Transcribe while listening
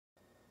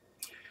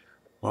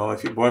Well,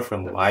 if your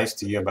boyfriend lies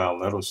to you about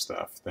little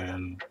stuff,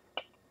 then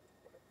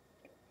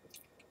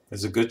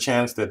there's a good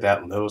chance that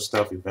that little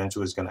stuff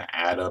eventually is going to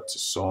add up to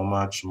so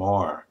much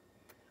more.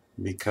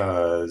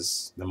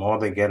 Because the more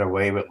they get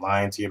away with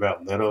lying to you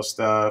about little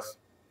stuff,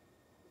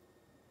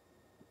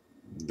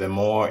 the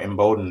more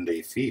emboldened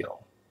they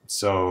feel.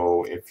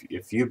 So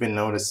if you've been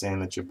noticing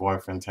that your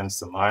boyfriend tends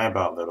to lie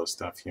about little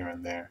stuff here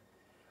and there,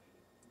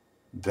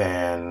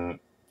 then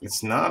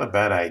it's not a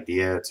bad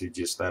idea to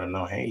just let him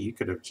know, hey, you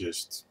could have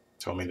just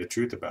told me the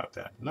truth about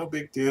that. No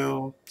big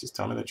deal. Just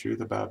tell me the truth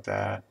about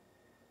that.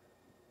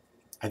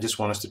 I just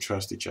want us to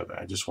trust each other.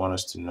 I just want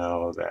us to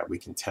know that we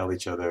can tell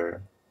each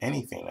other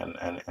anything.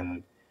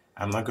 And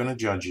I'm not going to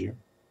judge you.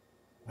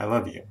 I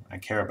love you. I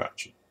care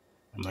about you.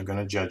 I'm not going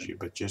to judge you,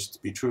 but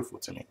just be truthful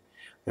to me.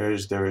 There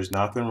is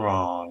nothing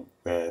wrong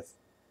with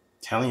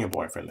telling your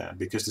boyfriend that,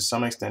 because to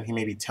some extent he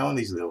may be telling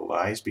these little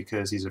lies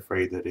because he's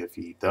afraid that if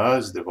he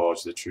does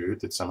divulge the truth,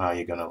 that somehow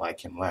you're going to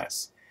like him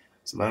less.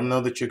 So let him know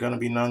that you're going to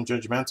be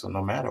non-judgmental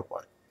no matter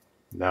what.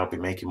 That'll be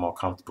make you more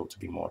comfortable to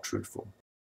be more truthful.